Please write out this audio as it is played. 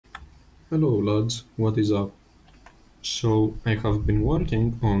Hello lads, what is up? So I have been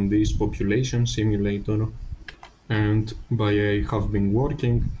working on this population simulator, and by I have been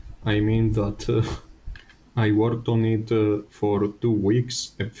working, I mean that I worked on it for 2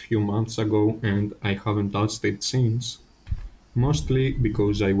 weeks a few months ago and I haven't touched it since. Mostly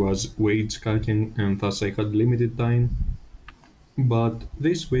because I was wage cacking and thus I had limited time. But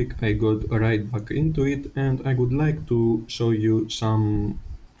this week I got right back into it and I would like to show you some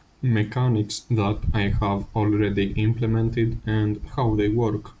mechanics that I have already implemented and how they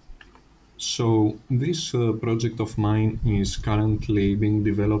work. So this project of mine is currently being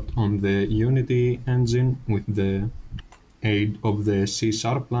developed on the Unity engine with the aid of the C#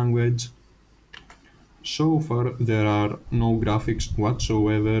 language. So far there are no graphics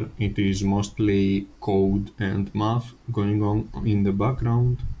whatsoever, it is mostly code and math going on in the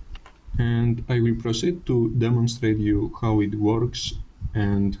background. And I will proceed to demonstrate you how it works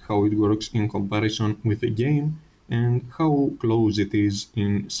and how it works in comparison with the game and how close it is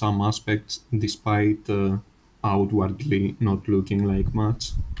in some aspects despite outwardly not looking like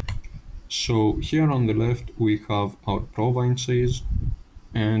much. So here on the left we have our provinces,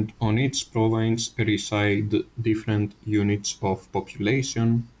 and on each province reside different units of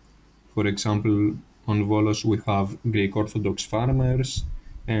population. For example, on Volos we have Greek Orthodox farmers,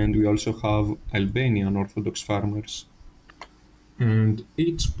 and we also have Albanian Orthodox farmers. And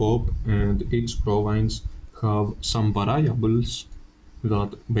each pop and each province have some variables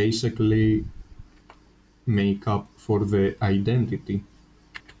that basically make up for the identity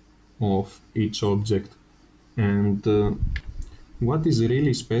of each object. And what is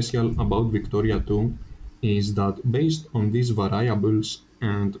really special about Victoria 2 is that based on these variables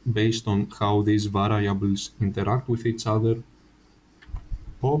and based on how these variables interact with each other,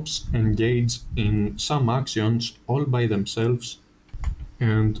 pops engage in some actions all by themselves,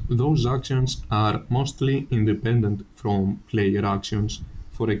 and those actions are mostly independent from player actions.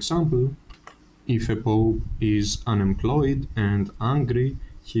 For example, if a pop is unemployed and angry,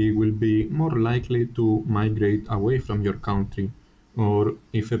 he will be more likely to migrate away from your country. Or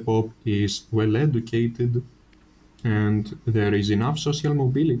if a pop is well educated and there is enough social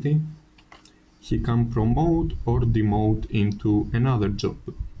mobility, he can promote or demote into another job.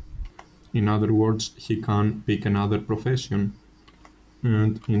 In other words, he can pick another profession.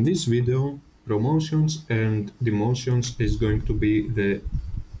 And in this video, promotions and demotions is going to be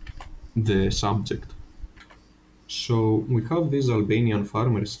the subject. So we have these Albanian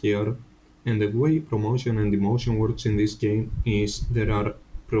farmers here, and the way promotion and demotion works in this game is there are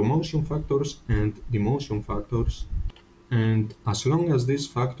promotion factors and demotion factors, and as long as these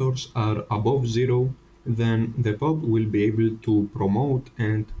factors are above zero, then the pop will be able to promote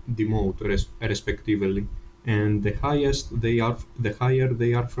and demote respectively. And the higher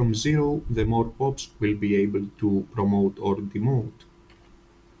they are from zero, the more pops will be able to promote or demote.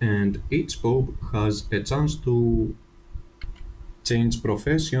 And each pop has a chance to change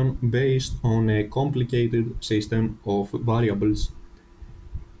profession based on a complicated system of variables.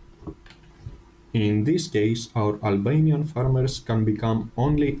 In this case, our Albanian farmers can become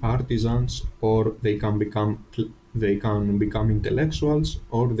only artisans, or they can become intellectuals,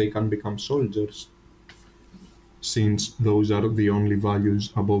 or they can become soldiers. Since those are the only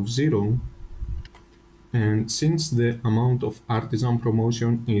values above zero, and since the amount of artisan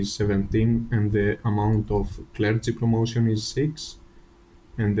promotion is 17 and the amount of clergy promotion is 6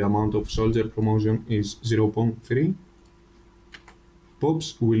 and the amount of soldier promotion is 0.3,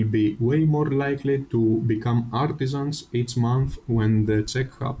 pops will be way more likely to become artisans each month when the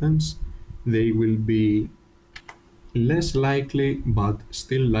check happens. They will be less likely but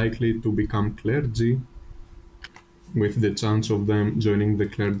still likely to become clergy, with the chance of them joining the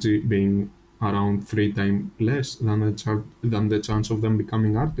clergy being around 3 times less than the chance of them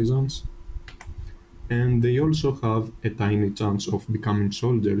becoming artisans. And they also have a tiny chance of becoming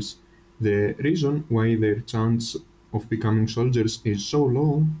soldiers. The reason why their chance of becoming soldiers is so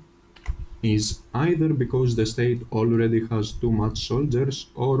low is either because the state already has too much soldiers,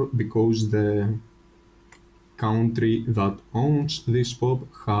 or because the country that owns this pop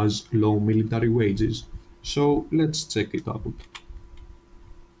has low military wages. So let's check it out.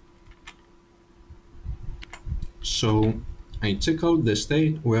 So I check out the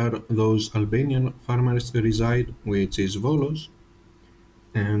state where those Albanian farmers reside, which is Volos,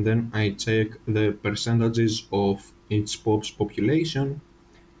 and then I check the percentages of each pop's population,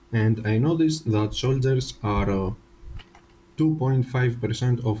 and I notice that soldiers are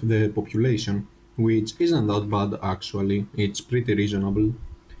 2.5% of the population, which isn't that bad actually, it's pretty reasonable.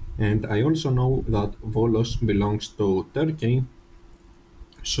 And I also know that Volos belongs to Turkey,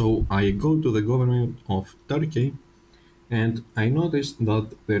 So I go to the government of Turkey and I noticed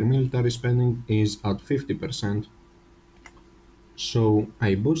that their military spending is at 50%. So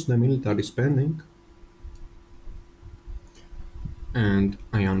I boost the military spending and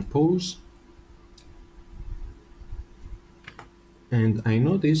I unpause, and I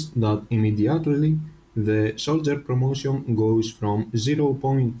noticed that immediately the soldier promotion goes from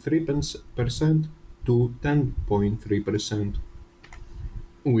 0.3% to 10.3%,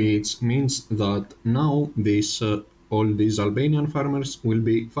 which means that now all these Albanian farmers will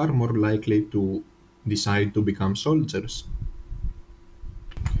be far more likely to decide to become soldiers.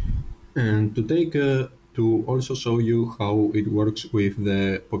 And to also show you how it works with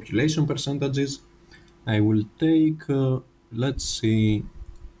the population percentages, I will take, let's see,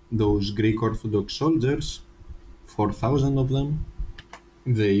 those Greek Orthodox soldiers, 4,000 of them.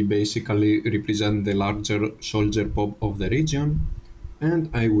 They basically represent the larger soldier pop of the region, and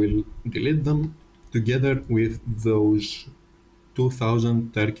I will delete them together with those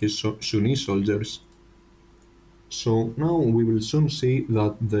 2,000 Turkish Sunni soldiers. So now we will soon see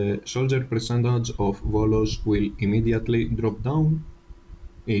that the soldier percentage of Volos will immediately drop down.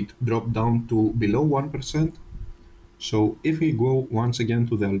 It dropped down to below 1%. So if we go once again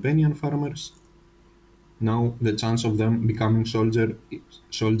to the Albanian farmers, now the chance of them becoming soldiers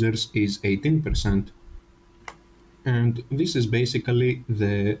is 18%. And this is basically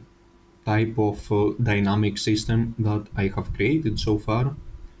the type of dynamic system that I have created so far.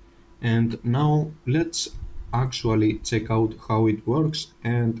 And now let's actually check out how it works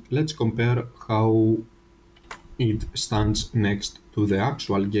and let's compare how it stands next to the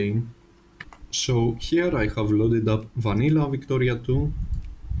actual game. So here I have loaded up Vanilla Victoria 2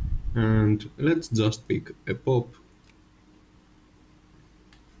 and let's just pick a pop.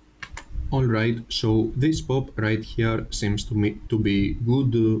 Alright, so this pop right here seems to me to be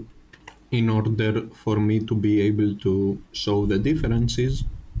good in order for me to be able to show the differences,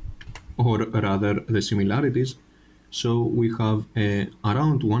 or rather the similarities. So we have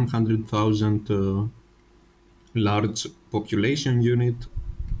around 100,000 large population unit.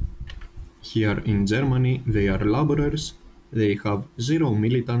 Here in Germany they are laborers, they have 0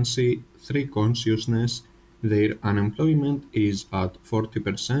 militancy, 3 consciousness, their unemployment is at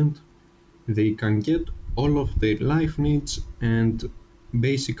 40%, they can get all of their life needs and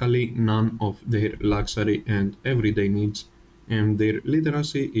basically none of their luxury and everyday needs, and their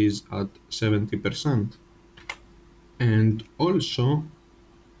literacy is at 70%. And also,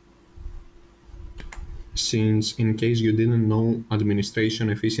 since in case you didn't know, administration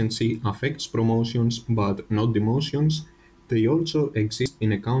efficiency affects promotions but not demotions, they also exist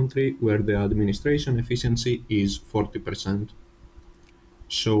in a country where the administration efficiency is 40%.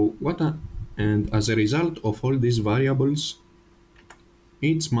 So and as a result of all these variables,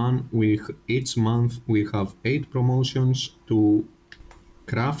 each month we have 8 promotions to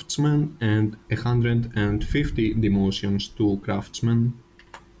craftsmen and 150 demotions to craftsmen.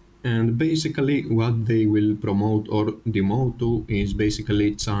 And basically what they will promote or demote to is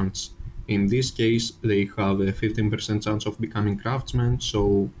basically chance. In this case they have a 15% chance of becoming craftsmen,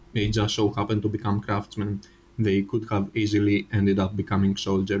 so they just so happen to become craftsmen. They could have easily ended up becoming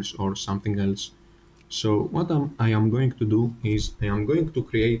soldiers or something else. So what I am going to do is I am going to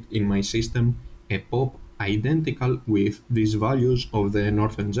create in my system a pop identical with these values of the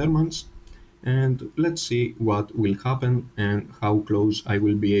Northern Germans, and let's see what will happen and how close I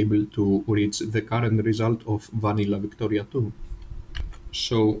will be able to reach the current result of Vanilla Victoria 2.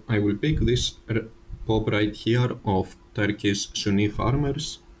 So I will pick this pop right here of Turkish Sunni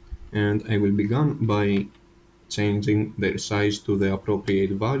farmers, and I will begin by changing their size to the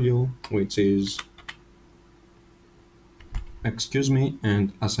appropriate value, which is, excuse me,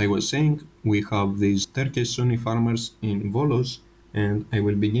 and as I was saying, we have these Turkish Sunni farmers in Volos, and I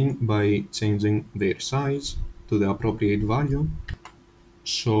will begin by changing their size to the appropriate value.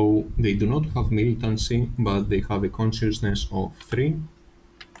 So they do not have militancy, but they have a consciousness of 3.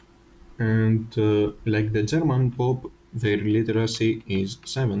 And like the German pop, their literacy is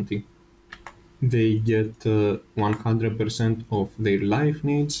 70. They get 100% of their life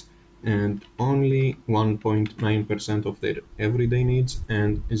needs and only 1.9% of their everyday needs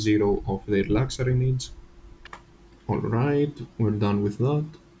and 0 of their luxury needs. Alright, we're done with that.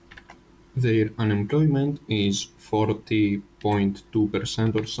 Their unemployment is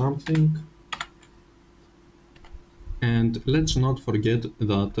 40.2% or something. And let's not forget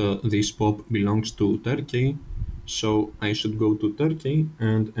that this pop belongs to Turkey, so I should go to Turkey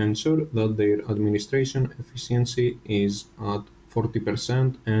and ensure that their administration efficiency is at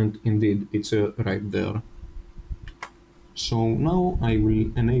 40%, and indeed it's right there. So now I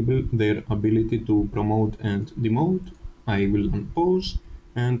will enable their ability to promote and demote. I will unpause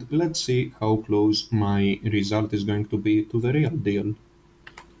and let's see how close my result is going to be to the real deal.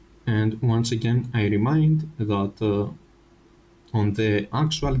 And once again, I remind that on the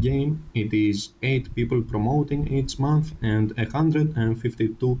actual game, it is 8 people promoting each month and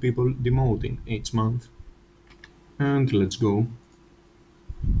 152 people demoting each month. And let's go.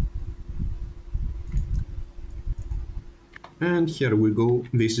 And here we go,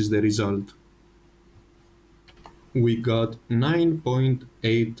 this is the result. We got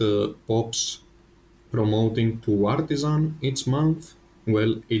 9.8 pops promoting to artisan each month.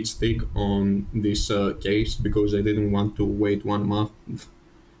 Well, each tick on this case because I didn't want to wait 1 month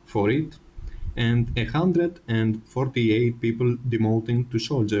for it. And 148 people demoting to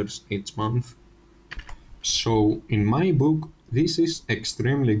soldiers each month. So, in my book, this is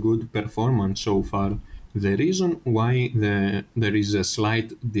extremely good performance so far. The reason why there is a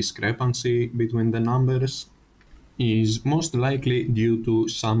slight discrepancy between the numbers is most likely due to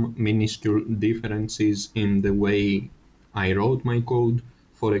some minuscule differences in the way I wrote my code.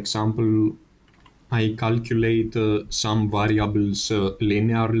 For example, I calculate some variables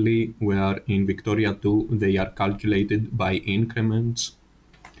linearly, where in Victoria 2 they are calculated by increments.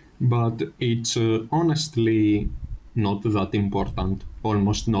 But it's honestly not that important,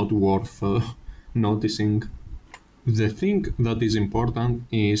 almost not worth noticing. The thing that is important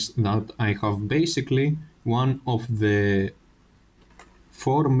is that I have basically one of the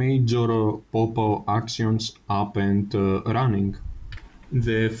 4 major POPO actions up and running.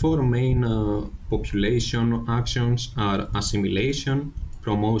 The 4 main population actions are assimilation,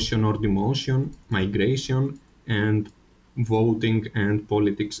 promotion or demotion, migration, and voting and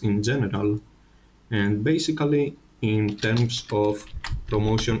politics in general. And basically, in terms of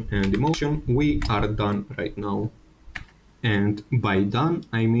promotion and demotion, we are done right now. And by done,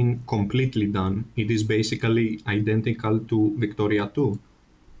 I mean completely done. It is basically identical to Victoria 2.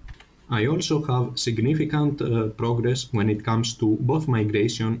 I also have significant progress when it comes to both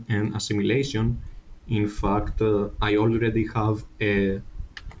migration and assimilation. In fact, I already have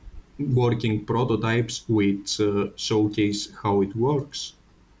working prototypes which showcase how it works.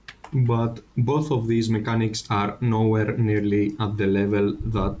 But both of these mechanics are nowhere nearly at the level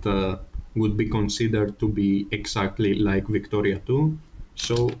that would be considered to be exactly like Victoria 2.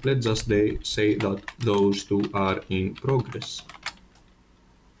 So let's just say that those two are in progress.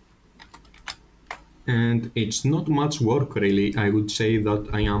 And it's not much work really. I would say that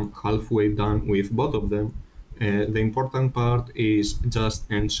I am halfway done with both of them. The important part is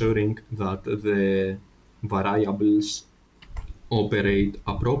just ensuring that the variables operate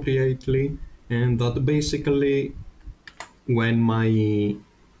appropriately, and that basically when my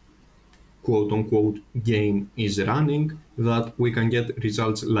quote unquote game is running, that we can get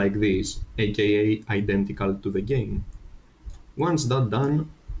results like this, aka identical to the game. Once that's done,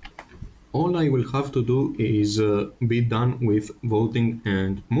 all I will have to do is be done with voting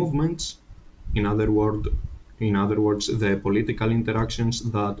and movements. In other words, the political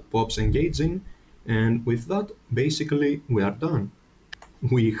interactions that pops engage in, and with that, basically, we are done.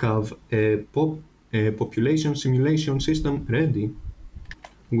 We have a population simulation system ready,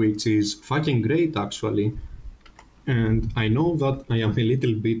 which is fucking great actually. And I know that I am a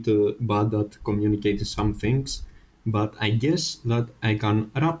little bit bad at communicating some things, but I guess that I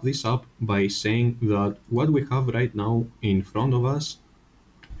can wrap this up by saying that what we have right now in front of us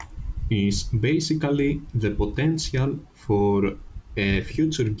is basically the potential for a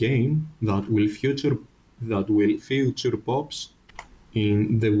future game that will future pops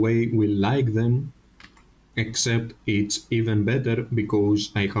in the way we like them, except it's even better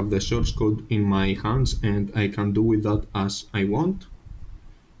because I have the source code in my hands and I can do with that as I want.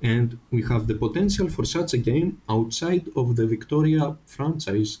 And we have the potential for such a game outside of the Victoria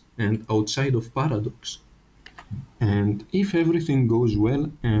franchise and outside of Paradox. And if everything goes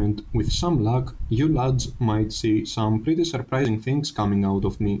well, and with some luck, you lads might see some pretty surprising things coming out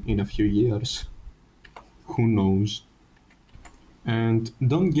of me in a few years. Who knows? And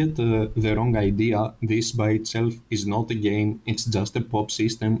don't get the wrong idea, this by itself is not a game, it's just a pop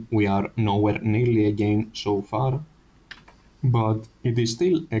system. We are nowhere nearly a game so far. But it is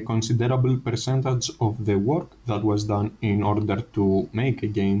still a considerable percentage of the work that was done in order to make a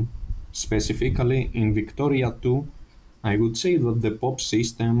game. Specifically in Victoria 2, I would say that the pop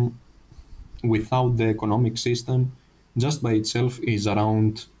system, without the economic system, just by itself is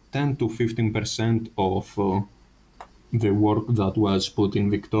around 10 to 15% of the work that was put in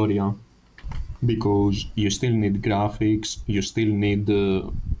Victoria, because you still need graphics, you still need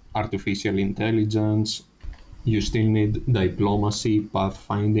artificial intelligence, You still need diplomacy,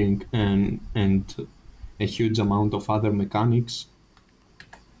 pathfinding, and a huge amount of other mechanics.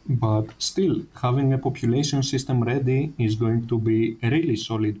 But still, having a population system ready is going to be a really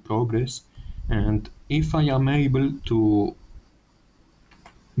solid progress. And if I am able to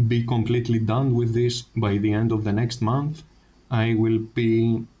be completely done with this by the end of the next month, I will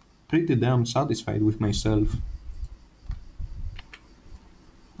be pretty damn satisfied with myself.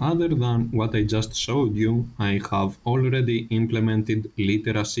 Other than what I just showed you, I have already implemented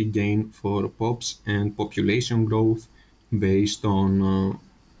literacy gain for POPs and population growth based on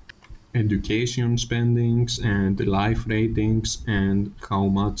education spendings and life ratings and how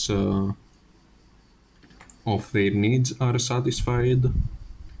much of their needs are satisfied.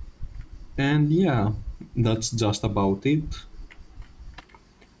 And yeah, that's just about it.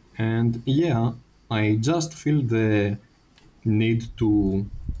 And yeah, I just feel the need to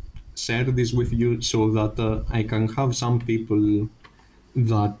share this with you so that I can have some people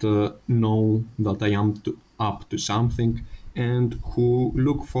that know that I am up to something and who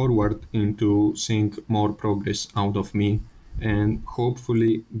look forward into seeing more progress out of me and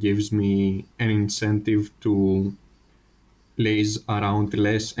hopefully gives me an incentive to laze around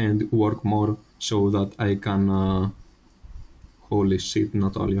less and work more so that I can holy shit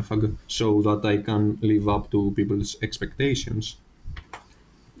Natalia fuck, so that I can live up to people's expectations.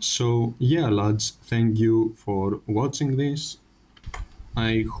 So yeah lads, thank you for watching this.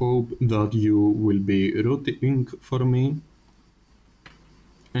 I hope that you will be rooting for me,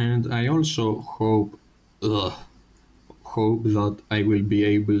 and I also ugh, hope that I will be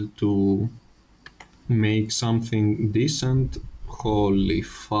able to make something decent. Holy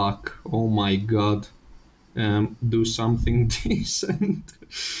fuck! Oh my god! Do something decent,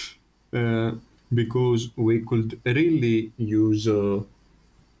 uh, because we could really use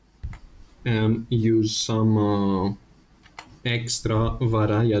some. Extra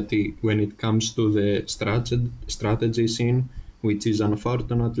variety when it comes to the strategy scene, which is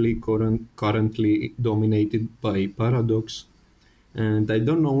unfortunately currently dominated by Paradox. And I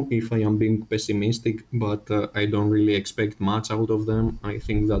don't know if I am being pessimistic, but I don't really expect much out of them. I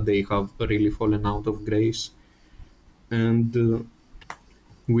think that they have really fallen out of grace. And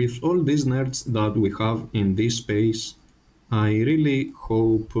with all these nerds that we have in this space, I really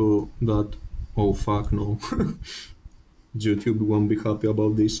hope that. Oh fuck no. YouTube won't be happy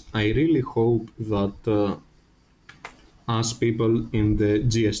about this. I really hope that us people in the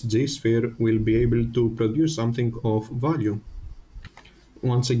GSG sphere will be able to produce something of value.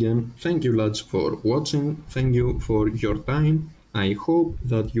 Once again, thank you lads for watching, thank you for your time. I hope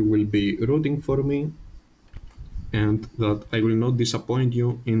that you will be rooting for me and that I will not disappoint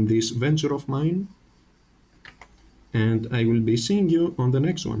you in this venture of mine. And I will be seeing you on the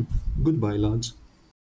next one. Goodbye lads.